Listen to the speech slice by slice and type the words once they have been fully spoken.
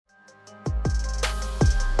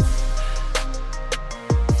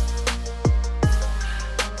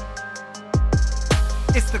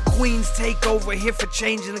Queens Takeover, here for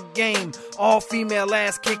changing the game. All female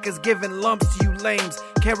ass kickers giving lumps to you lames.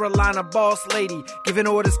 Carolina boss lady, giving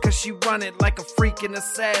orders cause she run it like a freaking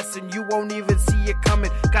assassin. You won't even see it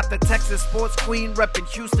coming. Got the Texas sports queen repping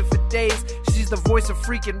Houston for days. She's the voice of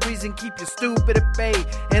freaking reason, keep you stupid at bay.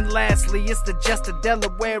 And lastly, it's the Jester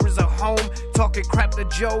Delaware is a home. Talking crap to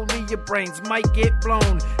Jolie, your brains might get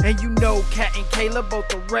blown. And you know Kat and Kayla both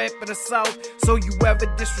the rep in the South. So you ever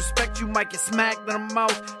disrespect, you might get smacked in the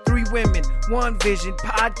mouth. 3 women, 1 vision,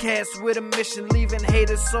 podcast with a mission. Leaving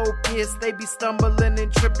haters so pissed, they be stumbling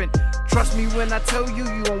and tripping. Trust me when I tell you,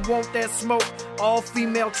 you don't want that smoke. All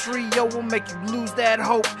female trio will make you lose that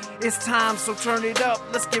hope. It's time, so turn it up,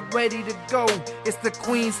 let's get ready to go. It's the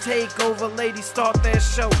Queen's Takeover, ladies start that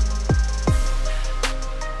show.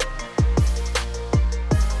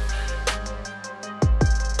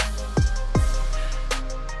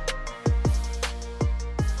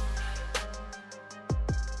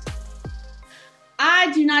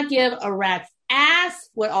 I do not give a rat's ass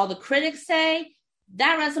what all the critics say.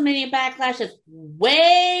 That WrestleMania Backlash is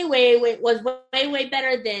way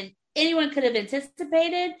better than anyone could have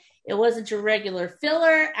anticipated. It wasn't your regular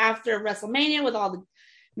filler after WrestleMania with all the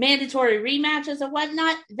mandatory rematches and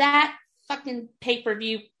whatnot. That fucking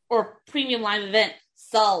pay-per-view or premium live event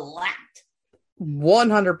slapped.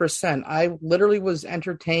 100%. I literally was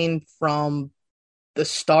entertained from the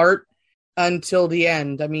start until the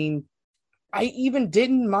end. I mean, I even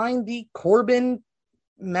didn't mind the Corbin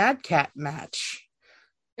Mad Cat match.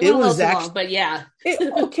 It was actually long, but yeah.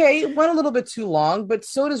 It went a little bit too long, but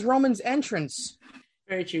so does Roman's entrance.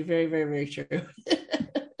 Very true. Very true.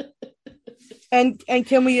 And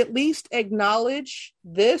can we at least acknowledge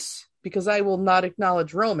this? Because I will not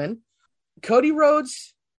acknowledge Roman. Cody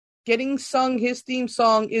Rhodes getting sung his theme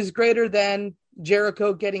song is greater than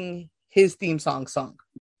Jericho getting his theme song sung.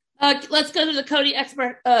 Let's go to the Cody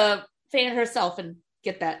expert fan herself and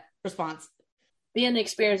get that response. Being the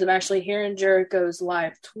experience of actually hearing Jericho's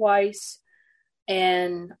live twice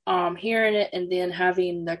and hearing it and then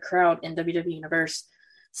having the crowd in WWE Universe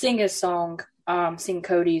sing his song, sing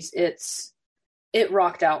Cody's, it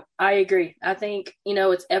rocked out. I agree. I think,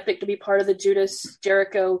 it's epic to be part of the Judas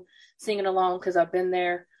Jericho singing along because I've been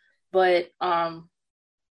there. But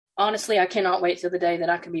honestly, I cannot wait till the day that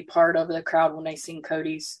I can be part of the crowd when they sing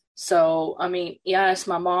Cody's. So, I mean, I asked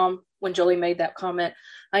my mom when Jolie made that comment.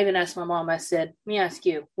 I even asked my mom, I said, let me ask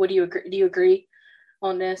you, do you agree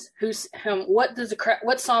on this?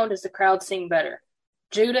 What song does the crowd sing better?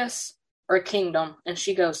 Judas or Kingdom? And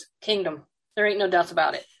she goes, Kingdom. There ain't no doubts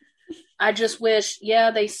about it. I just wish,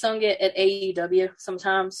 they sung it at AEW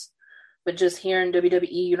sometimes, but just hearing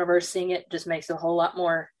WWE Universe sing it just makes it a whole lot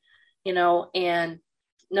more, and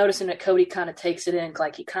noticing that Cody kind of takes it in,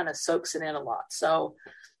 like he kind of soaks it in a lot. So,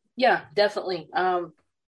 yeah, definitely.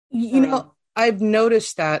 I've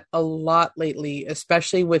noticed that a lot lately,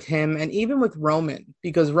 especially with him and even with Roman,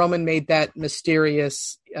 because Roman made that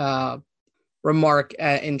mysterious remark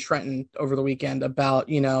in Trenton over the weekend about,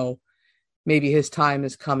 maybe his time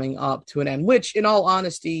is coming up to an end, which in all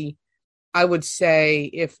honesty, I would say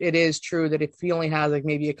if it is true that if he only has like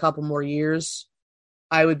maybe a couple more years,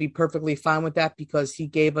 I would be perfectly fine with that because he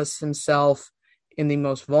gave us himself in the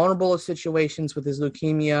most vulnerable of situations with his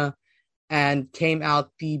leukemia and came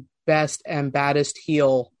out the best and baddest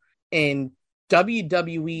heel in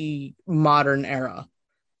WWE modern era.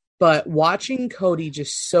 But watching Cody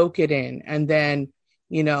just soak it in and then,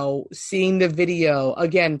 seeing the video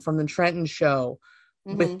again from the Trenton show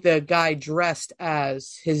with the guy dressed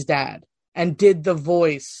as his dad and did the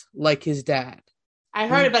voice like his dad. I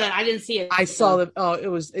heard about it. I didn't see it. I saw it. Oh, it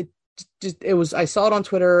was I saw it on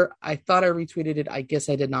Twitter. I thought I retweeted it. I guess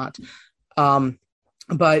I did not.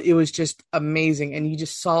 But it was just amazing. And you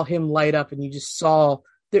just saw him light up and you just saw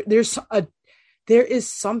there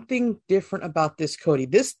is something different about this Cody.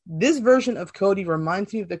 This version of Cody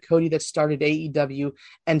reminds me of the Cody that started AEW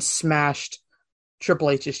and smashed Triple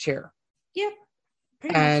H's chair. Yeah.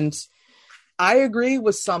 And much. I agree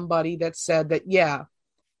with somebody that said that,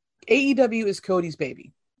 AEW is Cody's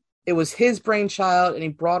baby. It was his brainchild and he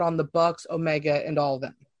brought on the Bucks, Omega, and all of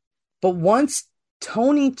them. But once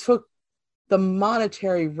Tony took the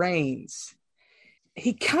monetary reins,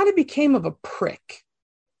 he kind of became of a prick.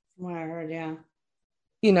 What I heard, yeah.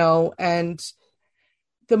 And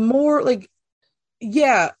the more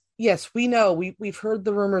yes, we know we've heard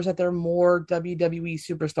the rumors that there are more WWE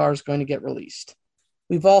superstars going to get released.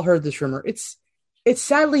 We've all heard this rumor. It's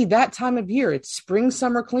sadly that time of year. It's spring,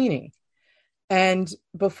 summer cleaning. And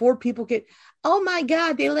before people get, oh my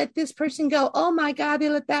God, they let this person go. Oh my God, they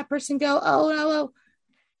let that person go. Oh, no.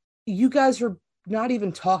 You guys are not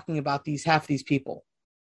even talking about half these people.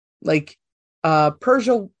 Like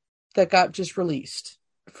Persia that got just released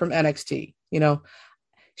from NXT,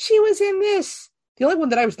 she was in this. The only one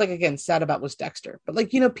that I was like, again, sad about was Dexter. But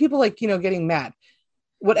like, people like, getting mad.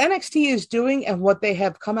 What NXT is doing and what they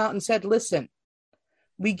have come out and said, listen,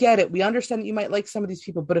 we get it. We understand that you might like some of these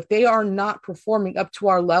people, but if they are not performing up to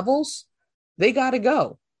our levels, they got to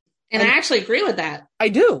go. And I actually agree with that. I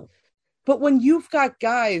do. But when you've got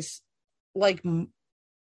guys like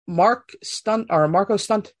Marco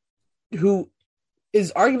Stunt, who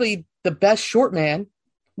is arguably the best short man,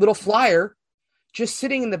 little flyer, just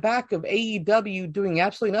sitting in the back of AEW doing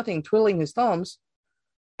absolutely nothing, twiddling his thumbs,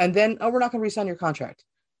 and then, we're not going to re-sign your contract.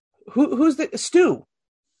 Who's the Stu?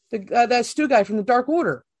 That Stu guy from the Dark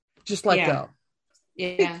Order just let go.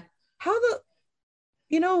 Yeah. How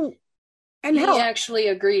and he actually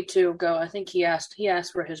agreed to go. I think he asked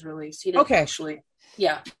for his release. He didn't actually.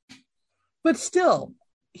 Yeah. But still,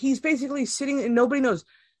 he's basically sitting and nobody knows.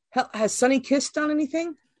 Has Sonny Kiss done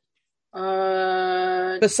anything?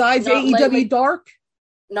 Besides AEW lately, Dark?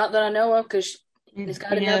 Not that I know of, because he's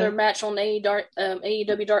got another match on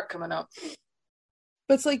AEW Dark coming up.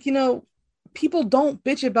 But it's like, people don't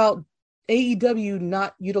bitch about AEW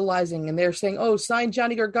not utilizing, and they're saying, sign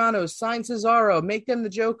Johnny Gargano, sign Cesaro, make them the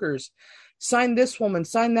Jokers, sign this woman,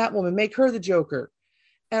 sign that woman, make her the Joker.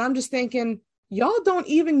 And I'm just thinking, y'all don't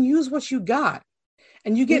even use what you got.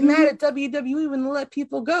 And you get mad at WWE when they let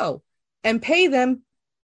people go and pay them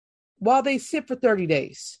while they sit for 30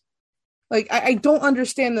 days. Like, I don't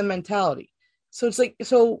understand the mentality. So it's like,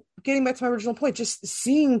 getting back to my original point, just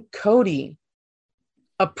seeing Cody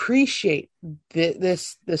appreciate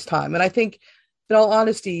this time. And I think, in all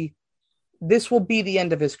honesty, this will be the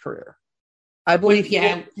end of his career. I believe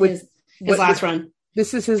his last run.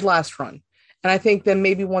 This is his last run. And I think then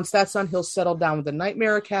maybe once that's done, he'll settle down with the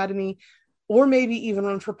Nightmare Academy, or maybe even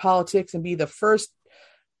run for politics and be the first,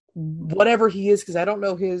 whatever he is, because I don't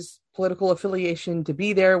know his political affiliation, to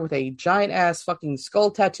be there with a giant ass fucking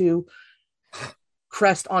skull tattoo,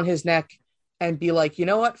 crest on his neck, and be like, you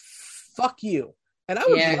know what? Fuck you. And I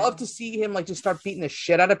would love to see him like just start beating the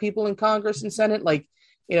shit out of people in Congress and Senate. Like,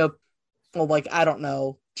 I don't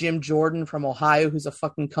know, Jim Jordan from Ohio, who's a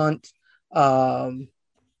fucking cunt.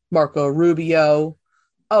 Marco Rubio.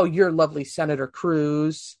 Oh, your lovely Senator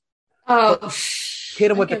Cruz. Oh,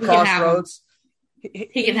 hit him with the crossroads.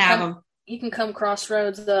 He can have him. He can come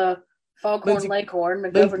crossroads Foghorn Leghorn,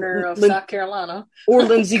 the governor of South Carolina. Or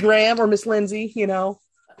Lindsey Graham or Miss Lindsay,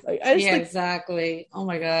 exactly. Oh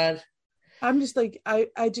my God. I'm just like,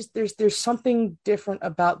 there's something different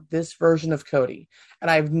about this version of Cody. And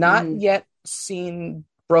I've not yet seen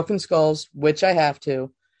Broken Skulls, which I have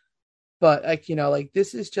to. But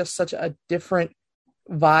this is just such a different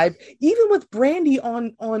vibe. Even with Brandy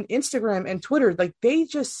on Instagram and Twitter, like they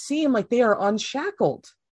just seem like they are unshackled.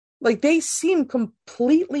 Like they seem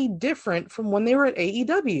completely different from when they were at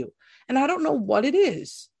AEW. And I don't know what it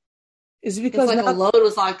is. Is it because the load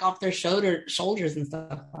was like off their shoulders and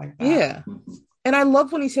stuff like that? Yeah. And I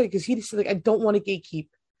love when he said it, because he just said, like, I don't want to gatekeep.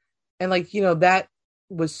 And that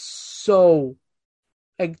was so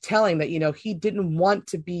telling that, he didn't want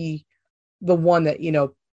to be the one that,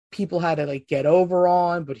 people had to like get over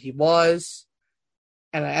on, but he was.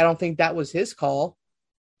 And I don't think that was his call.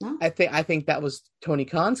 No. I think that was Tony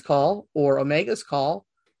Khan's call or Omega's call.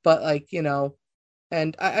 But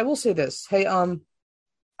and I will say this. Hey,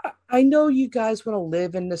 I know you guys want to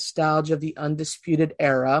live in nostalgia of the Undisputed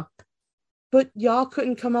Era, but y'all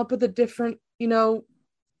couldn't come up with a different,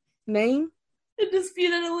 name?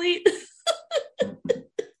 Undisputed Elite.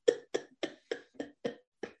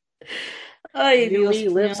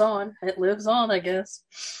 It lives on. It lives on, I guess.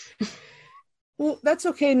 Well, that's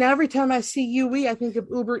okay. Now every time I see UE, I think of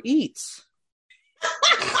Uber Eats.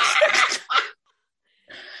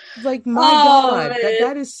 Like, my God,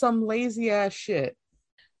 that is some lazy ass shit.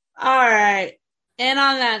 All right. And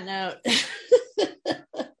on that note,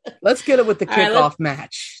 let's get it with the kickoff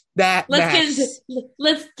match.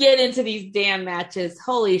 Let's get into these damn matches.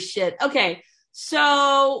 Holy shit. Okay.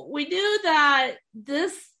 So we knew that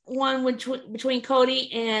this one between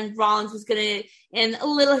Cody and Rollins was going to end a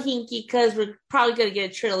little hinky, because we're probably going to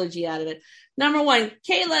get a trilogy out of it. Number one,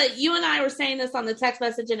 Kayla, you and I were saying this on the text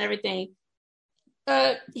message and everything.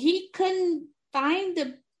 He couldn't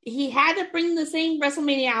find he had to bring the same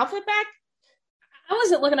WrestleMania outfit back. I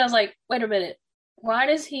wasn't looking. I was like, wait a minute. What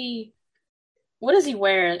is he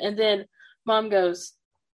wearing? And then Mom goes,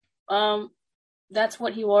 that's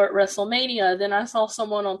what he wore at WrestleMania. Then I saw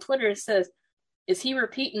someone on Twitter that says, is he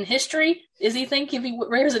repeating history? Is he thinking if he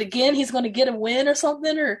wears it again, he's going to get a win or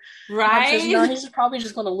something? Or right? No, he's probably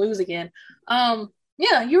just going to lose again.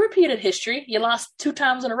 Yeah, you repeated history. You lost 2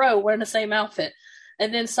 times in a row wearing the same outfit.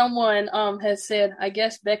 And then someone has said, I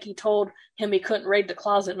guess Becky told him he couldn't raid the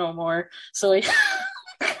closet no more. So he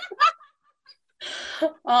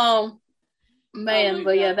man,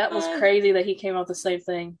 but yeah, that was crazy that he came out the same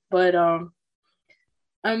thing. But I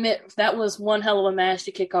admit that was one hell of a match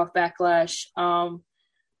to kick off Backlash.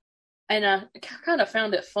 And I kind of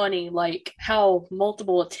found it funny, like how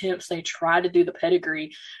multiple attempts they tried to do the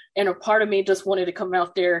pedigree, and a part of me just wanted to come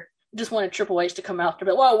out there, just wanted Triple H to come out there,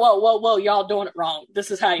 but whoa, y'all doing it wrong.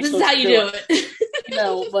 This is how you do it. You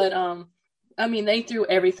know, but I mean, they threw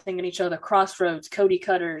everything at each other: crossroads, Cody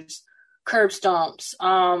cutters, curb stomps,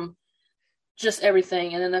 just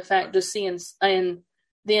everything. And then the fact just seeing, and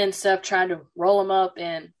then Seth trying to roll him up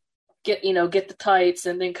and get the tights,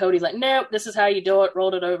 and then Cody's like, nope, this is how you do it,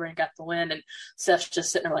 rolled it over and got the win. And Seth's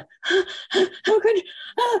just sitting there like, how could you?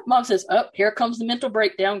 Mom says, oh, here comes the mental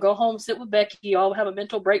breakdown. Go home, sit with Becky. You all have a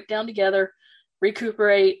mental breakdown together,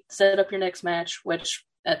 recuperate, set up your next match, which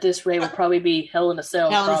at this rate will probably be Hell in a Cell,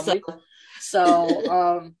 probably.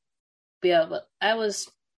 So, yeah, but I was,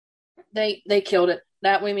 they killed it.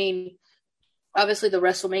 That, we mean, obviously the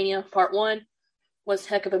WrestleMania Part 1 was a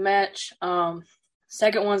heck of a match.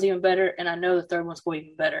 Second one's even better, and I know the third one's going to be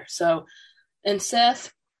even better. So, and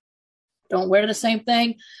Seth, don't wear the same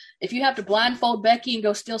thing. If you have to blindfold Becky and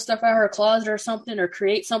go steal stuff out of her closet or something, or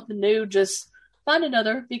create something new, just find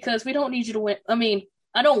another, because we don't need you to win. I mean,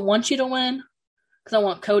 I don't want you to win, because I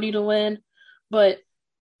want Cody to win, but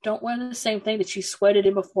don't wear the same thing that you sweated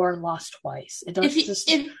in before and lost twice. It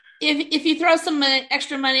doesn't If you throw some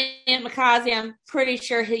extra money at Mikaze, I'm pretty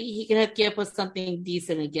sure he can hook you up with something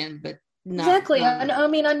decent again, but exactly. I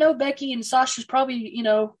mean, I know Becky and Sasha's probably,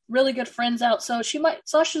 really good friends out. So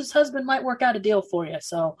Sasha's husband might work out a deal for you.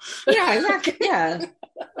 So yeah, exactly. Yeah.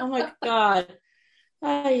 Oh my God.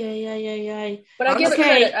 Ay. But I give it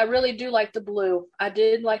credit. I really do like the blue. I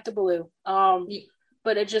did like the blue.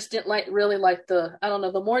 But it just didn't really like the, I don't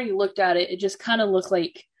know, the more you looked at it, it just kind of looked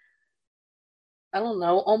like, I don't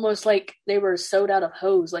know, almost like they were sewed out of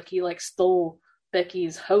hose. Like he stole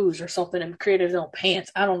Becky's hose or something and created his own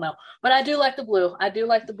pants. I don't know. But I do like the blue. I do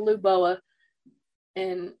like the blue boa.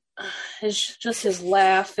 And his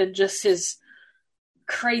laugh and just his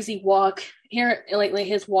crazy walk. Here lately,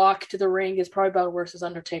 his walk to the ring is probably about worse as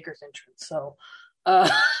Undertaker's entrance. So,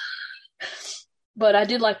 but I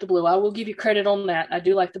did like the blue. I will give you credit on that. I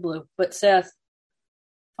do like the blue. But Seth,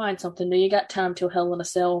 find something new. You got time till Hell in a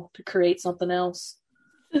Cell to create something else.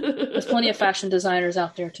 There's plenty of fashion designers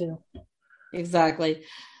out there too. Exactly.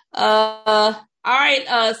 All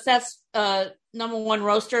right, Seth's number one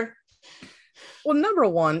roaster. Well, number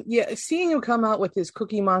one, yeah, seeing him come out with his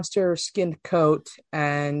Cookie Monster skinned coat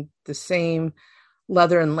and the same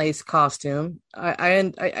leather and lace costume,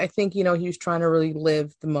 I think, he was trying to really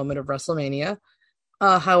live the moment of WrestleMania.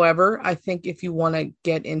 However, I think if you want to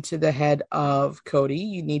get into the head of Cody,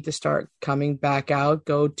 you need to start coming back out,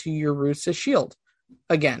 go to your roots as Shield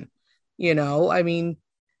again. I mean,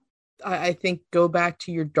 I think go back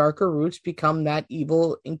to your darker roots, become that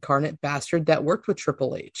evil incarnate bastard that worked with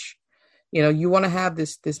Triple H. You want to have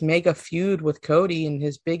this mega feud with Cody, and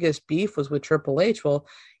his biggest beef was with Triple H. Well,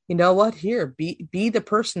 you know what? Here, be the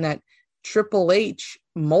person that Triple H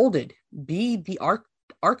molded. Be the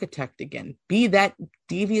architect again. Be that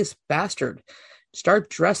devious bastard. Start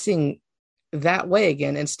dressing that way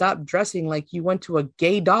again, and stop dressing like you went to a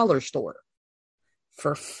gay dollar store.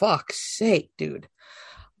 For fuck's sake, dude.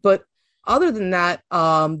 But other than that,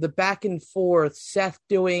 the back and forth, Seth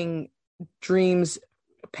doing Dream's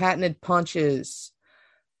patented punches,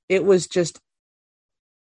 it was just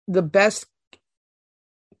the best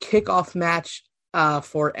kickoff match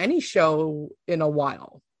for any show in a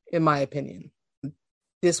while, in my opinion.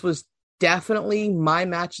 This was definitely my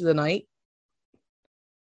match of the night.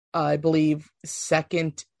 I believe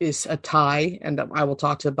second is a tie, and I will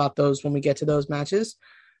talk about those when we get to those matches.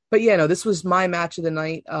 But yeah, no, this was my match of the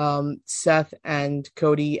night. Seth and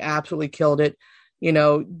Cody absolutely killed it.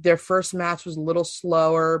 Their first match was a little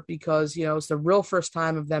slower because, it's the real first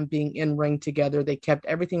time of them being in ring together. They kept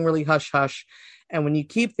everything really hush-hush. And when you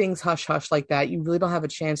keep things hush-hush like that, you really don't have a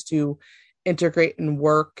chance to integrate and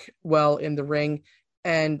work well in the ring.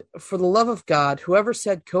 And for the love of God, whoever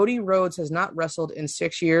said Cody Rhodes has not wrestled in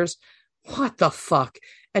 6 years, what the fuck?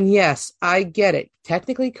 And yes, I get it.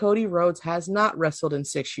 Technically, Cody Rhodes has not wrestled in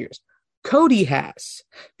 6 years. Cody has,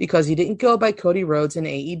 because he didn't go by Cody Rhodes in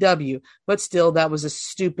AEW, but still, that was a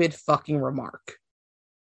stupid fucking remark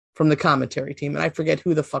from the commentary team, and I forget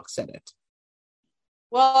who the fuck said it.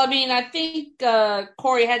 Well, I mean, I think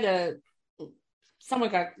Corey had to.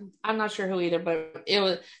 Someone got. I'm not sure who either, but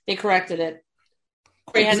they corrected it.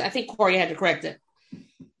 I think Corey had to correct it.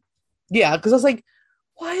 Yeah, because I was like,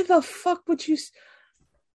 why the fuck would you?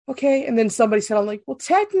 Okay, and then somebody said, I'm like, well,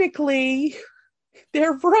 technically,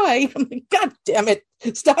 they're right. I'm like, God damn it!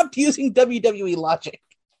 Stop using WWE logic.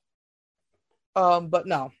 But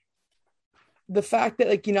no, the fact that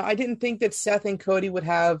I didn't think that Seth and Cody would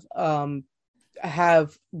have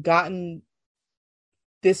gotten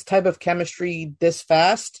this type of chemistry this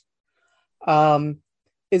fast.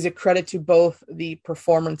 Is a credit to both the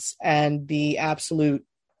performance and the absolute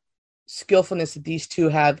skillfulness that these two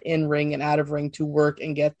have in ring and out of ring to work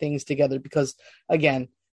and get things together. Because again,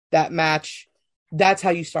 that match, that's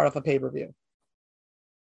how you start off a pay-per-view.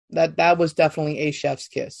 That was definitely a chef's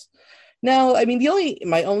kiss. Now, I mean,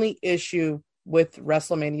 my only issue with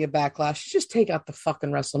WrestleMania Backlash is just take out the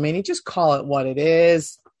fucking WrestleMania. Just call it what it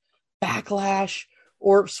is. Backlash,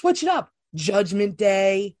 or switch it up. Judgment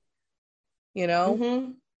Day,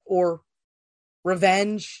 or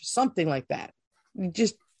Revenge, something like that.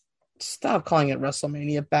 Just stop calling it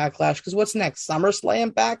WrestleMania Backlash, because what's next?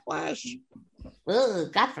 SummerSlam Backlash?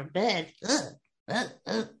 Ugh, God forbid.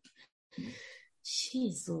 Ugh.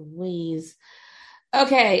 Jeez Louise.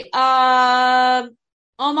 Okay. Omos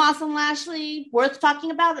and Lashley, worth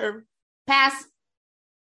talking about or pass?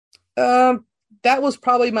 That was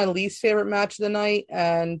probably my least favorite match of the night,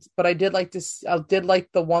 but I did like this. I did like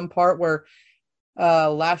the one part where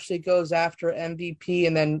Lashley goes after MVP,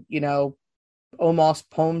 and then Omos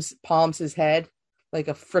palms his head like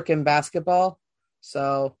a freaking basketball.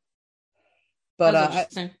 So, but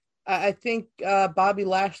I think Bobby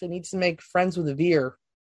Lashley needs to make friends with Veer,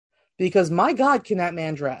 because my God, can that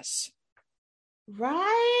man dress?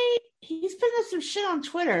 Right? He's putting up some shit on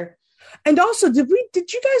Twitter. And also, did you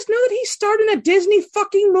guys know that he starred in a Disney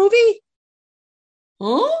fucking movie?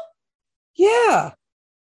 Huh? Yeah.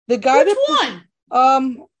 The guy Which one?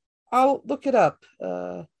 I'll look it up.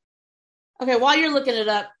 Okay, while you're looking it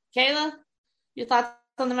up, Kayla, your thoughts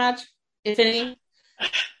on the match, if any?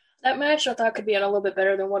 That match I thought could be a little bit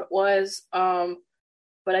better than what it was.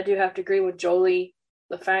 But I do have to agree with Jolie.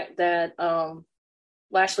 The fact that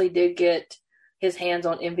Lashley did get his hands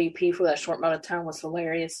on MVP for that short amount of time was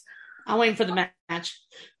hilarious. I'm waiting for the match.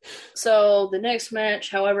 So the next match,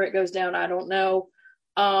 however it goes down, I don't know.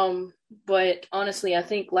 But honestly, I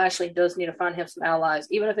think Lashley does need to find him some allies.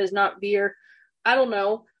 Even if it's not Veer, I don't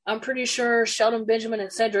know. I'm pretty sure Shelton Benjamin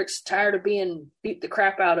and Cedric's tired of being beat the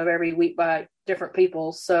crap out of every week by different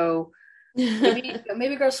people. So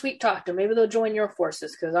maybe go sweet talk them. Maybe they'll join your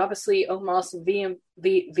forces, because obviously Omos and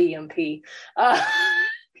VMP.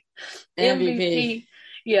 MVP.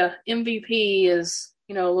 Yeah, MVP is,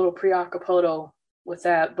 a little pre-acapulco with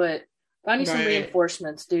that, but I need some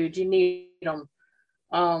reinforcements, dude. You need them.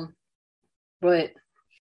 But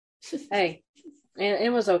hey, and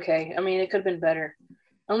it was okay. I mean, it could have been better.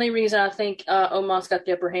 Only reason I think Omos got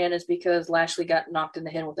the upper hand is because Lashley got knocked in the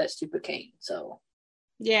head with that stupid cane. So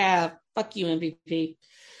yeah, fuck you, MVP.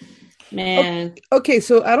 Man. Okay,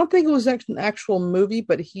 so I don't think it was an actual movie,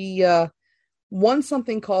 but he won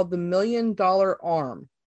something called the $1 Million Arm.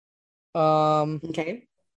 Okay.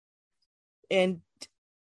 And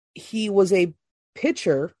he was a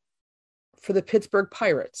pitcher for the Pittsburgh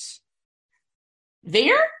Pirates.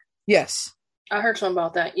 There? Yes. I heard something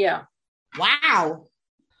about that. Yeah. Wow.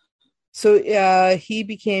 So he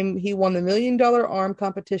won the $1 Million Arm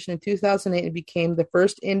competition in 2008 and became the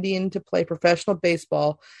first Indian to play professional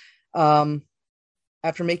baseball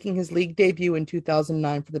after making his league debut in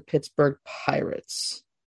 2009 for the Pittsburgh Pirates.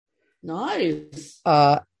 Nice.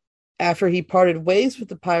 After he parted ways with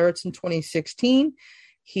the Pirates in 2016,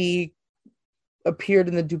 he appeared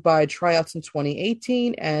in the Dubai tryouts in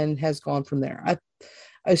 2018 and has gone from there.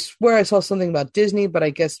 I swear I saw something about Disney, but I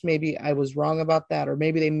guess maybe I was wrong about that, or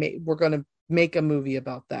maybe we're going to make a movie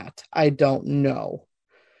about that. I don't know.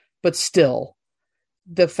 But still,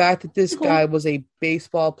 the fact that this guy was a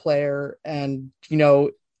baseball player and,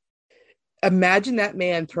 imagine that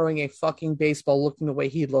man throwing a fucking baseball looking the way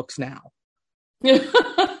he looks now.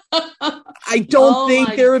 I don't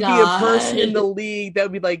think there would be a person in the league that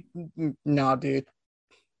would be like, nah, dude.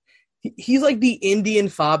 He's like the Indian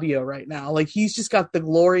Fabio right now. Like, he's just got the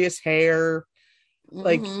glorious hair.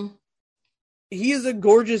 Like, he is a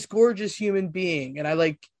gorgeous, gorgeous human being.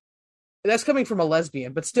 And that's coming from a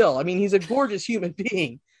lesbian, but still, I mean, he's a gorgeous human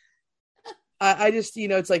being. I just,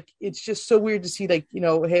 it's just so weird to see,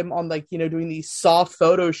 him on, doing these soft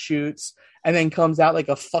photo shoots and then comes out like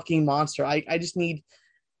a fucking monster. I just need,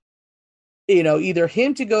 either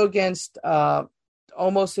him to go against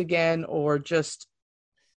Omos again, or just,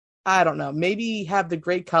 I don't know, maybe have the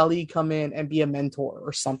Great Khali come in and be a mentor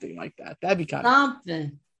or something like that. That'd be kind of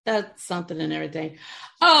something. That's something and everything.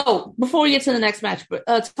 Oh, before we get to the next match,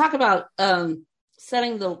 to talk about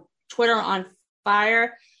setting the Twitter on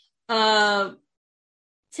fire.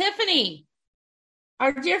 Tiffany,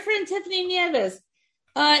 our dear friend Tiffany Nieves.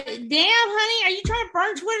 Damn, honey, are you trying to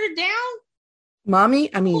burn Twitter down? Mommy?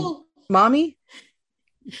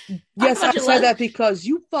 Yes, I said that because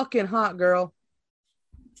you fucking hot, girl.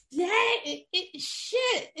 Yeah,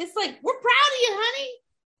 shit. It's like, we're proud of you, honey.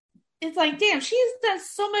 It's like, damn, she's done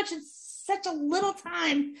so much in such a little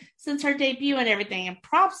time since her debut and everything, and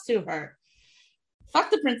props to her. Fuck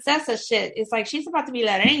the princessa shit. It's like, she's about to be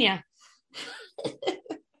La Reina.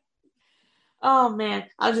 Oh, man.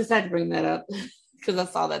 I just had to bring that up because I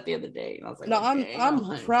saw that the other day. And I was like, no,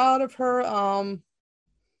 I'm proud of her.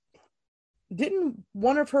 Didn't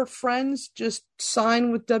one of her friends just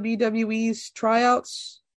sign with WWE's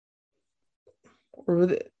tryouts?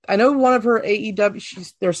 Or I know one of her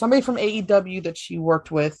AEW. There's somebody from AEW that she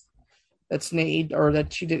worked with. That's Nate, or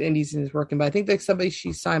that she did indies and is working. But I think that's somebody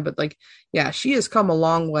she signed. But like, yeah, she has come a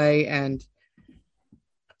long way, and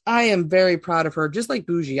I am very proud of her. Just like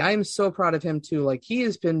Bougie, I am so proud of him too. Like, he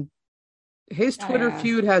has been, his Twitter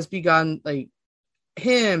feud has begun. Like,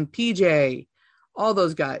 him, PJ, all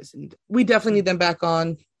those guys, and we definitely need them back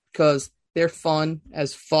on because they're fun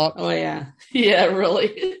as fuck. Oh yeah, yeah,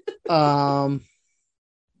 really.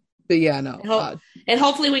 But yeah, no. And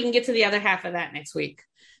hopefully we can get to the other half of that next week.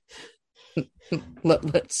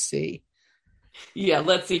 Let's see. Yeah,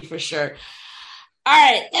 let's see for sure. All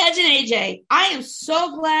right, Edge and AJ. I am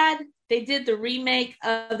so glad they did the remake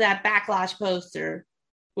of that Backlash poster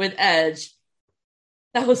with Edge.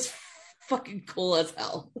 That was fucking cool as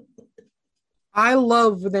hell. I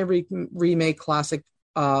love when they remake classic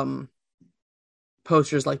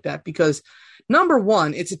posters like that because, number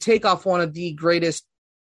one, it's a takeoff one of the greatest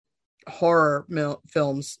horror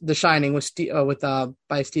films, The Shining,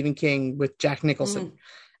 by Stephen King with Jack Nicholson.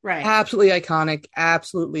 Right. Absolutely iconic.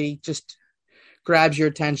 Absolutely just grabs your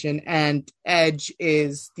attention. And Edge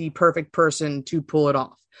is the perfect person to pull it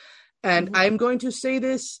off. And I'm going to say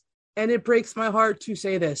this, and it breaks my heart to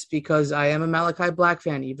say this because I am a Malachi Black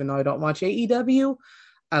fan, even though I don't watch AEW.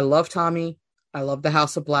 I love Tommy. I love the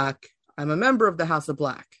House of Black. I'm a member of the House of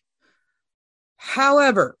Black.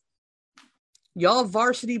 However, y'all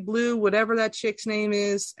Varsity Blue, whatever that chick's name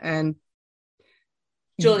is, and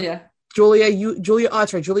Julia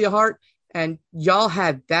Hart, and y'all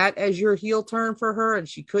had that as your heel turn for her, and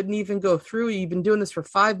she couldn't even go through. You've been doing this for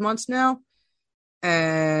 5 months now,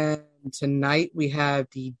 and tonight we have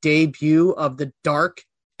the debut of the dark,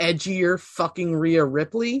 edgier fucking Rhea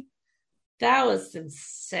Ripley. That was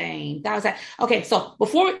insane. Okay, so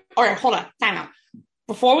hold on, time out.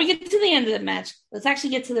 Before we get to the end of the match, let's actually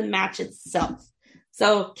get to the match itself.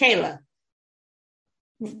 So, Kayla,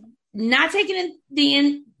 not taking the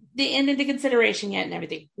end into consideration yet and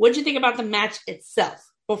everything, what did you think about the match itself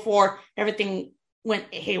before everything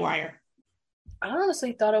went haywire? I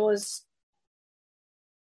honestly thought it was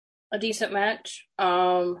a decent match.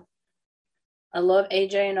 I love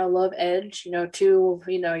AJ and I love Edge, two of,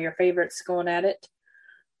 your favorites going at it.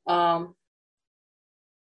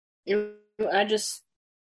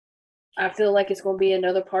 I feel like it's going to be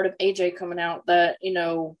another part of AJ coming out that,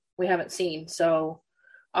 we haven't seen. So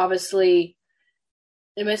obviously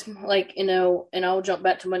it makes and I'll jump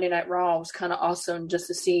back to Monday Night Raw. It was kind of awesome just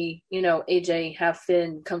to see, AJ have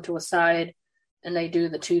Finn come to a side and they do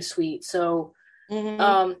the 2 Sweet. So,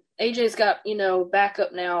 AJ's got,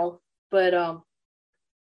 backup now, but,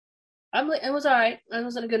 it was all right. It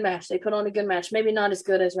wasn't a good match. They put on a good match. Maybe not as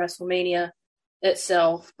good as WrestleMania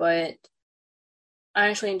itself, but I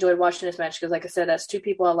actually enjoyed watching this match because, like I said, that's 2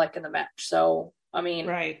 people I like in the match. So, I mean,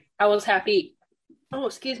 right. I was happy. Oh,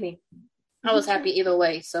 excuse me. I was happy either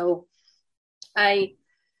way. So, I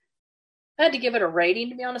had to give it a rating,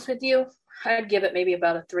 to be honest with you. I'd give it maybe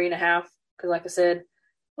about a 3.5 because, like I said, it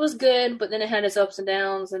was good, but then it had its ups and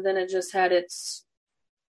downs, and then it just had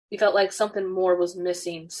you felt like something more was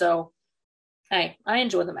missing. So, hey, I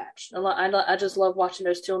enjoyed the match. I just love watching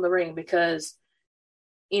those 2 in the ring because,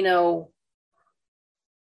 it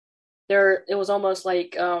was almost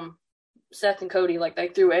like Seth and Cody, like they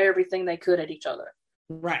threw everything they could at each other.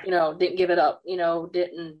 Right. Didn't give it up,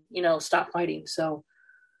 didn't, stop fighting. So,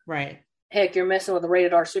 right. Heck, you're messing with a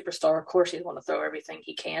rated R superstar. Of course, he's going to throw everything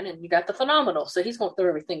he can. And you got the Phenomenal, so he's going to throw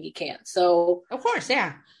everything he can. So, of course,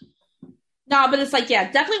 yeah. No, but it's like, yeah,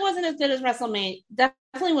 definitely wasn't as good as WrestleMania.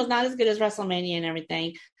 Definitely was not as good as WrestleMania and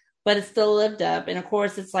everything, but it still lived up. And of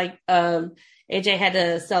course, it's like AJ had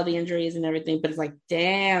to sell the injuries and everything, but it's like,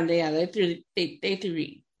 damn, they threw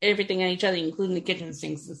everything at each other, including the kitchen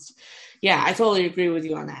sinks. Yeah, I totally agree with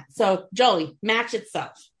you on that. So, Jolie, match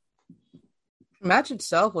itself. Match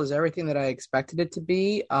itself was everything that I expected it to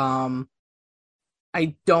be. I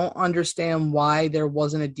don't understand why there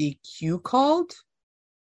wasn't a DQ called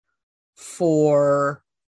for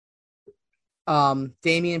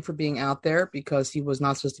Damian for being out there, because he was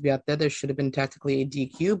not supposed to be out there. There should have been technically a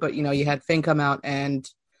DQ, but you had Finn come out and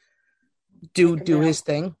do his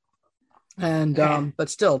thing. And but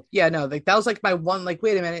still, yeah, no, like that was like my one, like,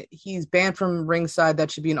 wait a minute, he's banned from ringside, that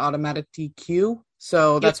should be an automatic DQ.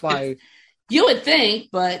 So that's why you would think,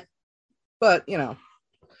 but like I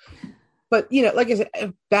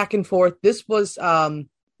said, back and forth. This was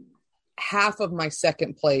half of my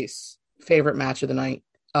second place favorite match of the night.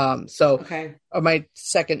 Or my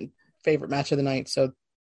second favorite match of the night. So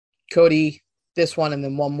Cody, this one, and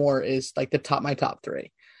then one more is like my top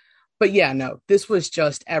three. But yeah, no, this was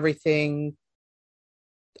just everything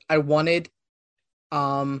I wanted.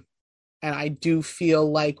 And I do feel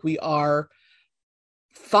like we are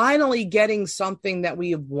finally getting something that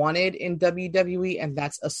we have wanted in WWE, and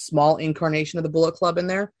that's a small incarnation of the Bullet Club in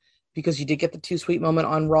there, because you did get the Too Sweet moment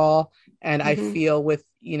on Raw. And I feel with,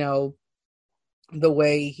 the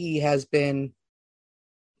way he has been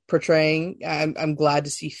portraying, I'm glad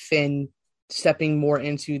to see Finn stepping more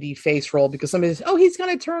into the face role, because somebody says, oh, he's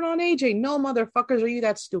going to turn on AJ. No, motherfuckers, are you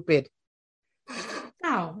that stupid?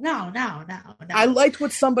 No. I liked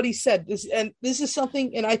what somebody said. This is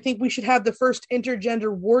something, and I think we should have the first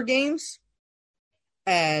intergender war games,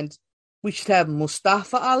 and we should have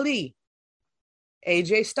Mustafa Ali,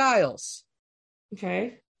 AJ Styles,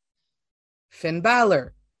 Finn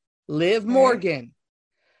Balor, Liv Morgan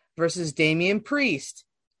versus Damian Priest,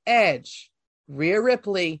 Edge, Rhea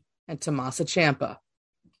Ripley, and Tommaso Ciampa.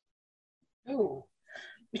 Ooh.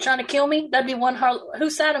 You trying to kill me? That'd be one hard.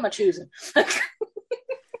 Whose side am I choosing?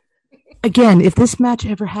 Again, if this match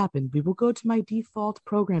ever happened, we will go to my default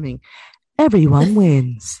programming. Everyone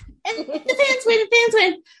wins. And the fans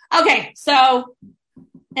win. Okay, so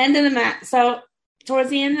end of the match. So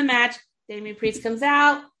towards the end of the match, Damian Priest comes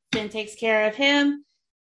out. Finn takes care of him.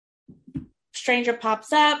 Stranger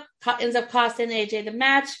pops up, ends up costing AJ the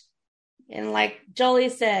match. And like Jolie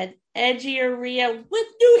said, Edgy or Rhea with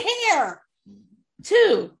new hair.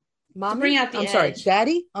 2. Mommy? Bring out the I'm edge. sorry,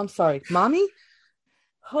 Daddy? I'm sorry, Mommy?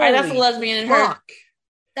 All right, that's a lesbian in her.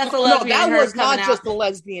 That's a lesbian in her. No, that was not out. just the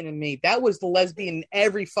lesbian in me. That was the lesbian in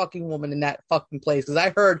every fucking woman in that fucking place. Because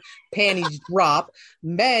I heard panties drop.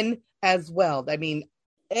 Men as well. I mean,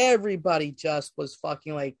 everybody just was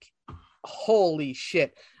fucking like, holy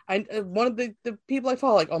shit. One of the people I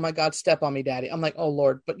follow, like, oh my God, step on me, Daddy. I'm like, oh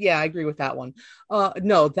Lord. But yeah, I agree with that one.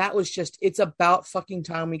 No, that was just, it's about fucking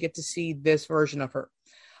time we get to see this version of her.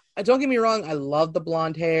 Don't get me wrong, I love the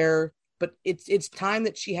blonde hair, but it's time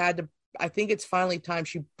that she had to, I think it's finally time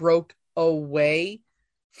she broke away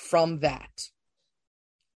from that.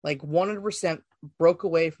 Like 100% broke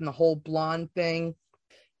away from the whole blonde thing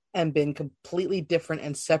and been completely different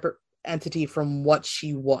and separate entity from what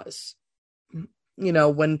she was.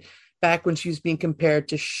 Back when she was being compared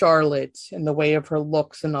to Charlotte and the way of her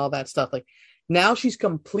looks and all that stuff, like now she's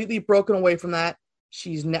completely broken away from that.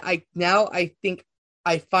 I think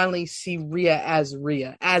I finally see Rhea, as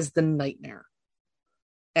the Nightmare.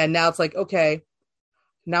 And now it's like, okay,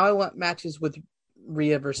 now I want matches with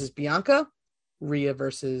Rhea versus Bianca, Rhea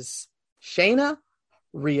versus Shayna,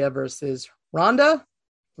 Rhea versus Ronda,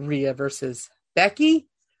 Rhea versus Becky,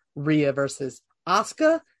 Rhea versus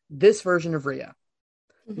Asuka, this version of Rhea.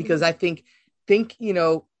 Because I think,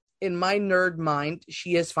 in my nerd mind,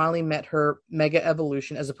 she has finally met her mega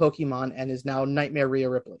evolution as a Pokemon and is now Nightmare Rhea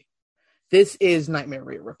Ripley. This is Nightmare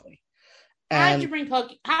Rhea Ripley. How'd you bring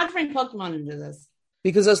Pokemon into this?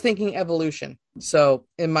 Because I was thinking evolution. So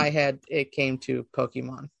in my head, it came to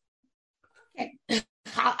Pokemon. Okay.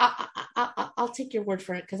 I'll take your word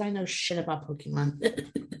for it because I know shit about Pokemon.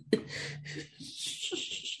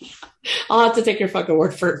 I'll have to take your fucking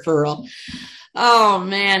word for it for real. Oh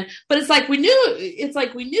man. But it's like we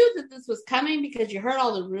knew that this was coming because you heard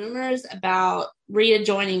all the rumors about Rhea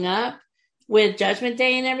joining up with Judgment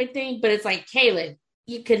Day and everything. But it's like, Caleb,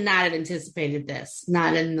 you could not have anticipated this.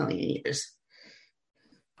 Not in a million years.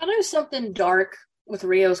 I knew something dark with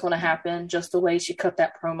Rhea was going to happen, just the way she cut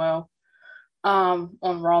that promo on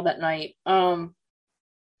Raw that night. And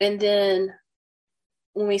then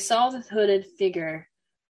when we saw the hooded figure,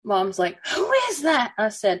 Mom's like, who is that? I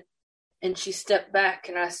said, and she stepped back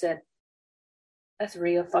and I said, that's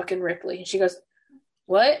Rhea fucking Ripley. And she goes,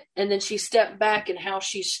 what? And then she stepped back and how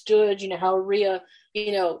she stood, how Rhea,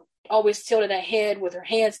 always tilted her head with her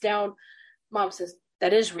hands down. Mom says,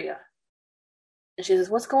 that is Rhea. And she says,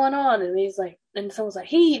 what's going on? And he's like, and someone's like,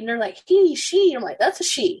 he, and they're like, he, she. I'm like, that's a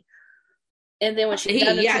she. And then when she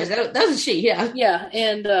got that was a she, yeah. Yeah,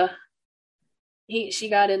 and she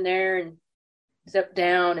got in there and stepped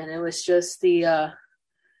down, and it was just the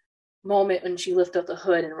moment when she lifted up the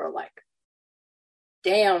hood and we're like,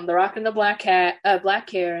 damn, the rocking the black hair.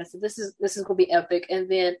 So this is gonna be epic. And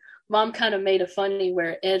then Mom kind of made a funny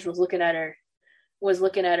where Edge was looking at her,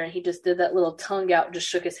 and he just did that little tongue out, just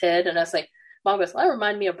shook his head, and I was like, Mom goes, that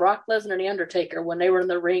reminded me of Brock Lesnar and The Undertaker when they were in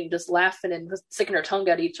the ring just laughing and sticking their tongue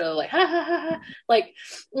at each other, like, ha, ha, ha, ha. Like, it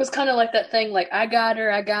was kind of like that thing, like, I got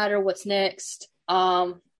her, what's next?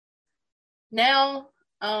 Now,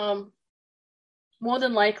 more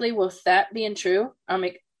than likely, with that being true, I'm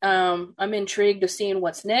intrigued to seeing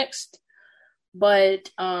what's next.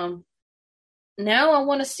 But now I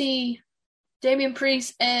want to see Damian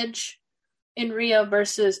Priest, Edge, and Rhea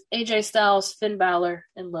versus AJ Styles, Finn Balor,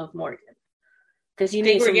 and Liv Morgan. Because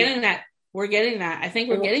we're getting that. We're getting that. I think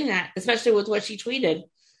we're getting that, especially with what she tweeted.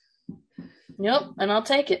 Yep, and I'll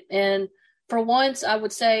take it. And for once, I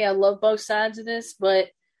would say I love both sides of this, but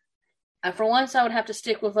for once, I would have to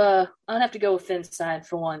stick with I'd have to go with Finn's side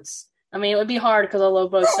for once. I mean, it would be hard because I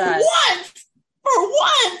love both sides. For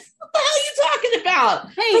once? What the hell are you talking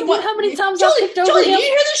about? Hey, how many times I picked over him? You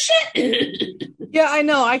hear this shit? Yeah, I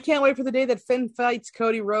know. I can't wait for the day that Finn fights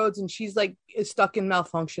Cody Rhodes and she's like is stuck in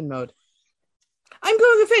malfunction mode. I'm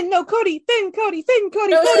going with Finn. No, Cody. Finn, Cody. Finn,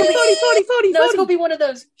 Cody. No, Cody. No, it's going to be one of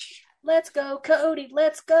those. Let's go, Cody.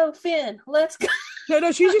 Let's go, Finn. Let's go.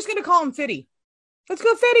 No, she's just going to call him Fitty. Let's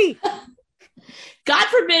go, Fitty. God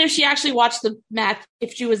forbid if she actually watched the match,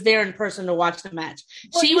 if she was there in person to watch the match.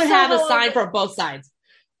 Well, she would have a sign for both sides.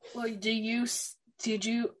 Well, did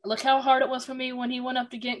you look how hard it was for me when he went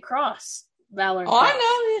up to get Cross? Balor. Oh, I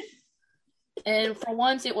know. And for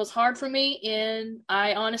once, it was hard for me, and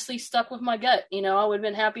I honestly stuck with my gut. I would have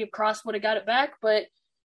been happy if Cross would have got it back, but,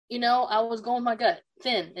 I was going with my gut.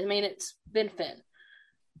 Finn. I mean, it's been Finn.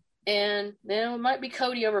 And then it might be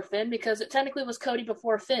Cody over Finn because it technically was Cody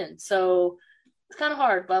before Finn. So it's kind of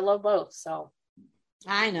hard, but I love both. So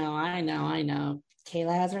I know.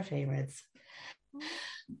 Kayla has her favorites.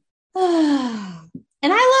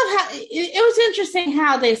 And I love how it was interesting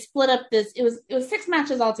how they split up this. It was 6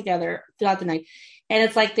 matches altogether throughout the night. And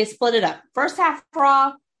it's like they split it up. First half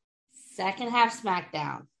Raw, second half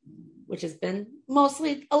SmackDown, which has been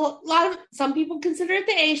mostly a lot of, some people consider it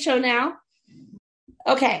the A show now.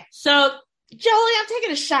 Okay, so Jolie, I'm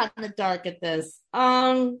taking a shot in the dark at this.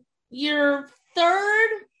 Your third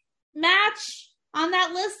match on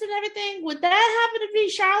that list and everything, would that happen to be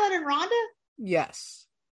Charlotte and Ronda? Yes.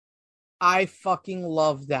 I fucking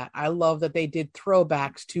love that. I love that they did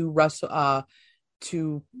throwbacks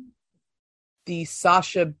to the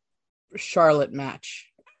Sasha Charlotte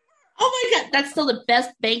match. Oh my God, that's still the best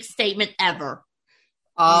bank statement ever.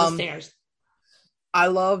 On the stairs. I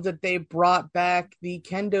love that they brought back the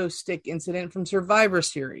kendo stick incident from Survivor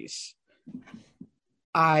Series.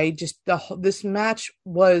 This match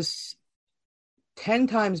was 10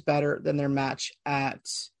 times better than their match at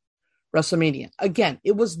WrestleMania. Again,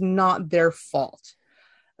 it was not their fault.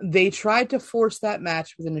 They tried to force that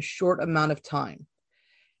match within a short amount of time.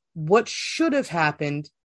 What should have happened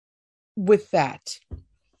with that,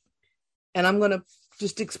 and I'm going to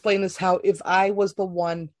just explain this, how if I was the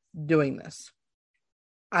one doing this,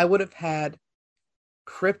 I would have had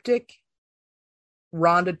cryptic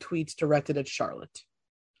Ronda tweets directed at Charlotte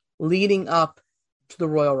leading up to the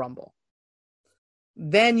Royal Rumble.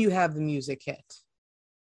 Then you have the music hit.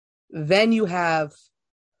 Then you have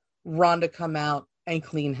Ronda come out and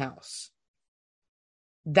clean house.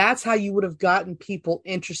 That's how you would have gotten people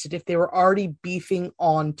interested if they were already beefing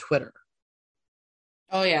on Twitter.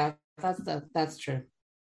 Oh yeah, that's true.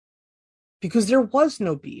 Because there was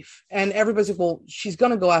no beef. And everybody's like, well, she's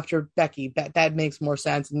going to go after Becky. That makes more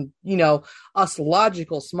sense. And, us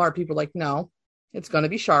logical, smart people are like, no, it's going to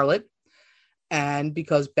be Charlotte. And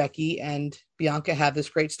because Becky and Bianca have this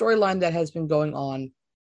great storyline that has been going on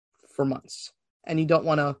for months. And you don't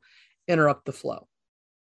want to interrupt the flow.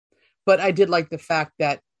 But I did like the fact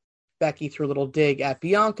that Becky threw a little dig at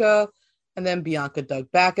Bianca. And then Bianca dug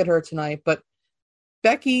back at her tonight. But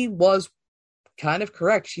Becky was kind of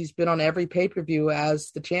correct. She's been on every pay-per-view as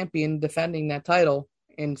the champion defending that title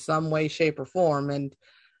in some way, shape, or form. And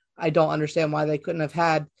I don't understand why they couldn't have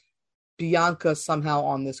had Bianca somehow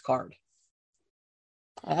on this card.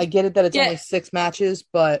 I get it that it's only 6 matches,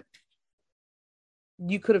 but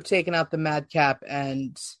you could have taken out the Madcap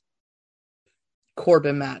and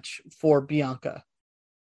Corbin match for Bianca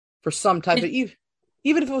for some type of, even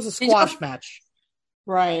if it was a squash match.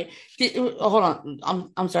 Right. Hold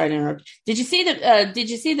on. I'm sorry to interrupt. Did you see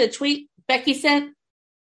the tweet Becky sent?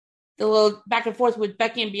 The little back and forth with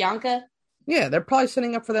Becky and Bianca? Yeah, they're probably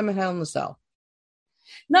setting up for them in Hell in the Cell.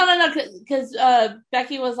 No, because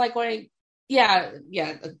Becky was like going, yeah,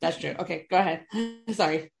 that's true. Okay, go ahead.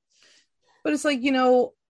 Sorry. But it's like,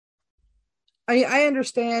 I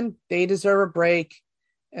understand they deserve a break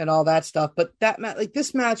and all that stuff, but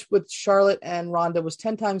this match with Charlotte and Ronda was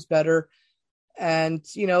 10 times better. And,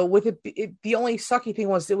 with it, the only sucky thing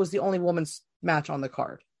was it was the only women's match on the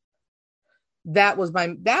card. That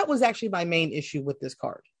was actually my main issue with this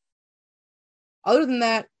card. Other than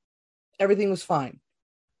that, everything was fine.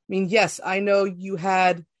 I mean, yes, I know you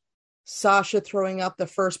had Sasha throwing out the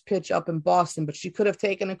first pitch up in Boston, but she could have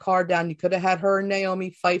taken a card down. You could have had her and Naomi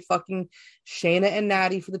fight fucking Shayna and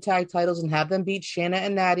Natty for the tag titles and have them beat Shayna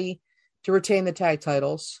and Natty to retain the tag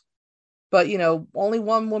titles. But, only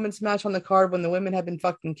one women's match on the card when the women have been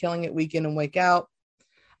fucking killing it week in and week out.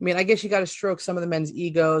 I mean, I guess you got to stroke some of the men's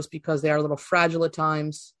egos because they are a little fragile at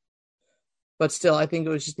times. But still, I think it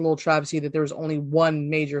was just a little travesty that there was only one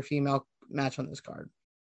major female match on this card.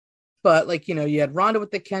 But, you had Ronda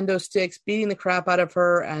with the kendo sticks, beating the crap out of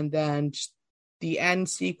her, and then just the end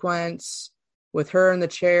sequence with her in the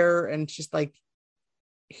chair, and just,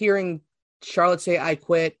 hearing Charlotte say, "I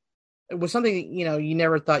quit," it was something, you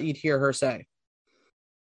never thought you'd hear her say.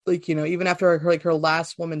 Even after her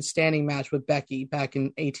last woman standing match with Becky back in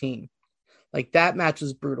 2018. That match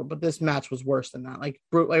was brutal, but this match was worse than that.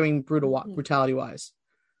 Brutality-wise.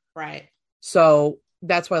 Right. So,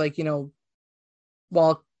 that's why,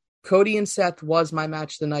 while Cody and Seth was my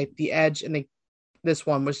match of the night, the Edge and this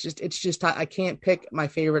one was just I can't pick my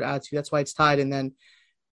favorite out of two. That's why it's tied. And then,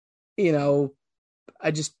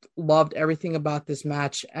 I just loved everything about this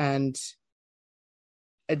match and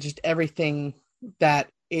just everything that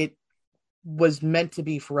it was meant to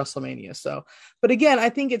be for WrestleMania. So, but again, I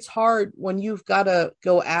think it's hard when you've got to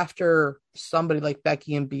go after somebody like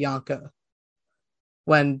Becky and Bianca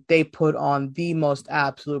when they put on the most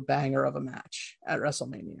absolute banger of a match at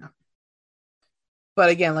WrestleMania. But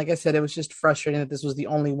again, like I said, it was just frustrating that this was the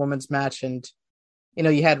only women's match, and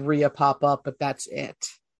you had Rhea pop up, but that's it.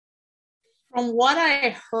 From what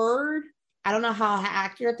I heard, I don't know how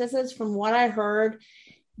accurate this is. From what I heard,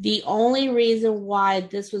 the only reason why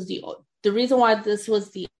this was the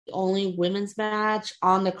only women's match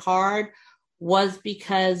on the card was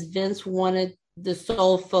because Vince wanted the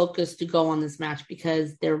sole focus to go on this match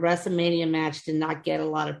because their WrestleMania match did not get a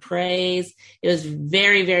lot of praise. It was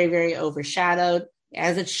very, very, very overshadowed,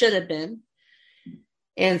 as it should have been.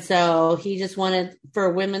 And so he just wanted, for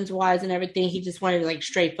women's wise and everything, he just wanted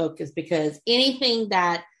straight focus, because anything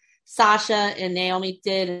that Sasha and Naomi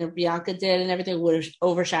did and Bianca did and everything would have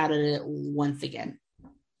overshadowed it once again.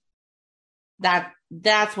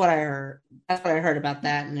 That's what I heard. That's what I heard about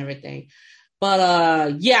that and everything. But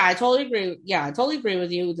I totally agree. Yeah, I totally agree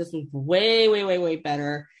with you. This was way, way, way, way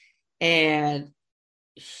better. And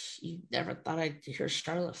you never thought I'd hear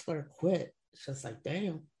Charlotte Flair quit. It's just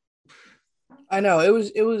damn. I know it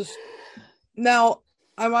was. Now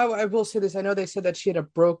I will say this. I know they said that she had a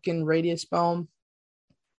broken radius bone.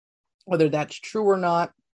 Whether that's true or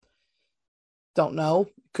not, don't know.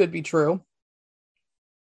 Could be true.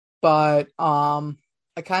 But I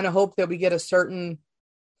kind of hope that we get a certain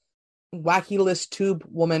wacky list tube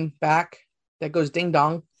woman back that goes ding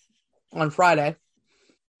dong on Friday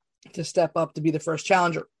to step up to be the first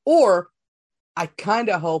challenger. Or I kind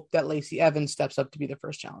of hope that Lacey Evans steps up to be the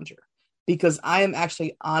first challenger, because I am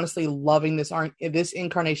actually honestly loving this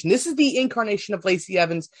incarnation. This is the incarnation of Lacey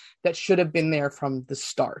Evans that should have been there from the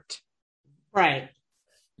start. Right.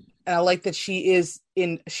 And I like that she is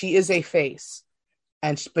a face,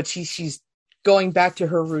 but she's going back to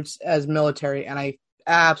her roots as military, and I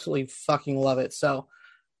absolutely fucking love it. So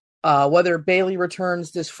whether Bayley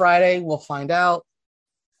returns this Friday, we'll find out.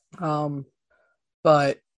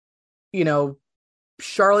 But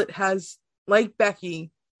Charlotte has, like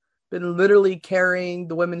Becky, been literally carrying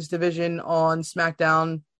the women's division on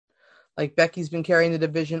SmackDown. Like Becky's been carrying the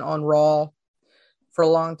division on Raw for a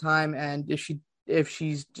long time. And if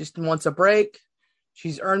she's just wants a break,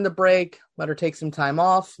 she's earned the break. Let her take some time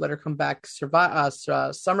off. Let her come back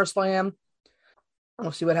SummerSlam.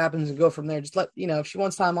 We'll see what happens and go from there. Just if she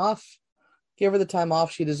wants time off, give her the time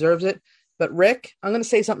off. She deserves it. But Rick, I'm going to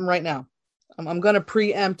say something right now. I'm going to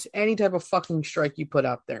preempt any type of fucking strike you put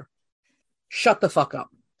out there. Shut the fuck up.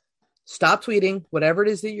 Stop tweeting whatever it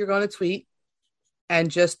is that you're going to tweet,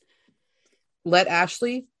 and just let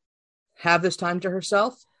Ashley have this time to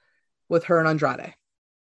herself with her and Andrade.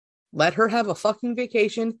 Let her have a fucking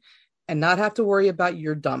vacation and not have to worry about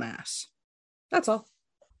your dumbass. That's all.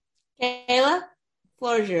 Kayla,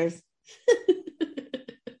 floor is yours.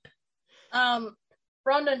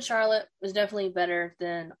 Ronda and Charlotte was definitely better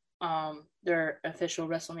than their official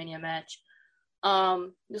WrestleMania match.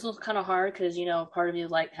 This was kind of hard because, part of you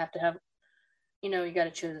have to have, you got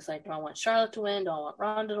to choose. It's like, do I want Charlotte to win? Do I want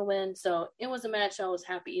Ronda to win? So it was a match I was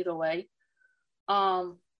happy either way.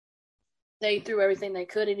 They threw everything they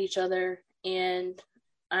could at each other, and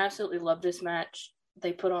I absolutely loved this match.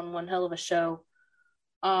 They put on one hell of a show.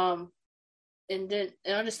 And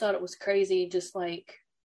I just thought it was crazy, just like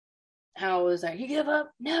how it was like, you give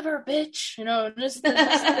up? Never, bitch.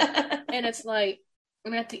 And it's like,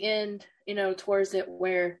 and at the end, towards it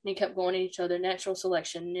where they kept going at each other, natural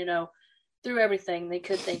selection, through everything they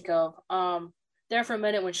could think of. There for a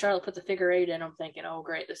minute when Charlotte put the figure 8 in, I'm thinking, oh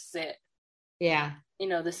great, this is it. Yeah.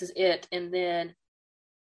 This is it. And then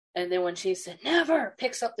when she said never,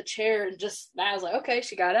 picks up the chair and I was like, okay,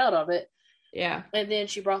 she got out of it. Yeah. And then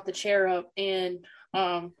she brought the chair up, and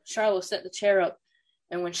Charlotte set the chair up.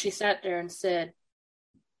 And when she sat there and said,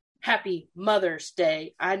 Happy Mother's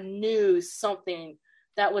Day, I knew something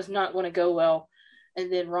that was not going to go well.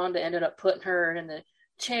 And then Ronda ended up putting her in the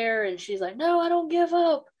chair, and she's like, no, I don't give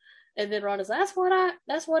up. And then Ronda's like,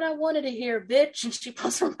 that's what I wanted to hear, bitch. And she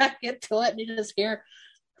puts her back into it, and you just hear,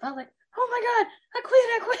 I was like, oh my God, I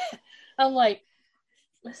quit. I'm like,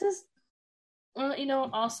 this is,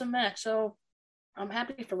 awesome match. So I'm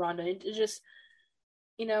happy for Ronda. It just,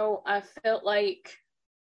 I felt like,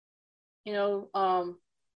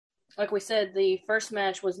 like we said, the first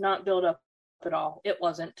match was not built up at all. It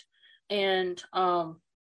wasn't. And I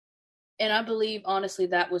believe, honestly,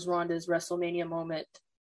 that was Ronda's WrestleMania moment,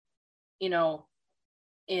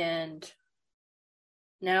 and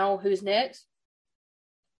now who's next?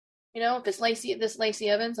 If it's Lacey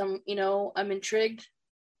Evans, I'm intrigued.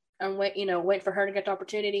 I'm waiting for her to get the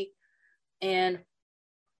opportunity. And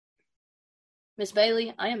Miss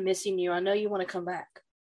Bayley, I am missing you. I know you want to come back.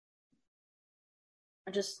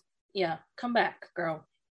 Come back, girl.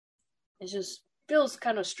 It just feels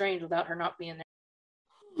kind of strange without her not being there.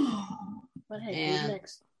 But hey, who's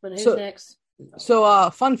next? Who's next? So,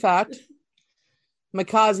 fun fact: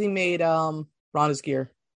 Mikaze made Ronda's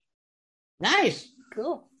gear. Nice,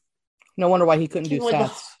 cool. No wonder why he couldn't do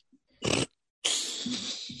sets.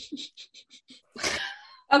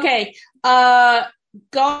 Okay,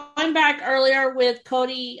 going back earlier with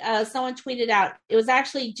Cody, someone tweeted out, it was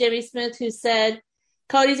actually Jimmy Smith who said,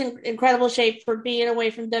 Cody's in incredible shape for being away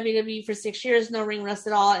from WWE for 6 years, no ring rust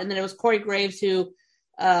at all. And then it was Corey Graves who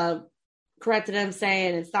corrected him,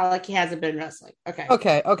 saying it's not like he hasn't been wrestling.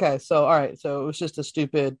 Okay. So, all right. So it was just a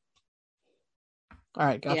stupid. All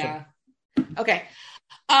right. Gotcha. Yeah. Okay.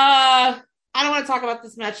 I don't want to talk about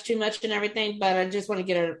this match too much and everything, but I just want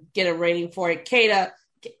to get a rating for it. Kayla.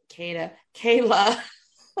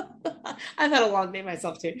 I've had a long day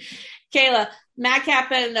myself too. Kayla,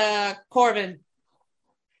 Madcap, and Corbin.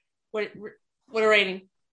 What a rating.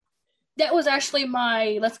 That was actually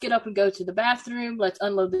my let's get up and go to the bathroom, let's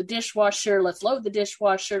unload the dishwasher, let's load the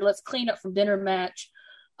dishwasher, let's clean up from dinner match,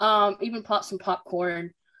 even pop some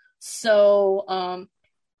popcorn. So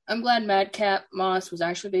I'm glad Madcap Moss was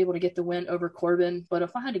actually able to get the win over Corbin, but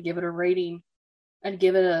if I had to give it a rating, I'd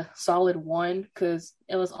give it a solid 1, because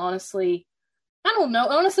it was honestly, I don't know,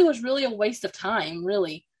 honestly it was really a waste of time,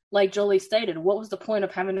 really. Like Jolie stated, what was the point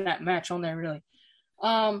of having that match on there, really?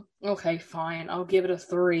 Okay, fine. I'll give it a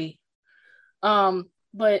 3.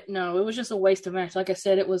 But no, it was just a waste of match. Like I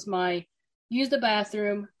said, it was my use the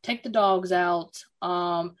bathroom, take the dogs out,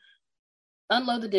 unload the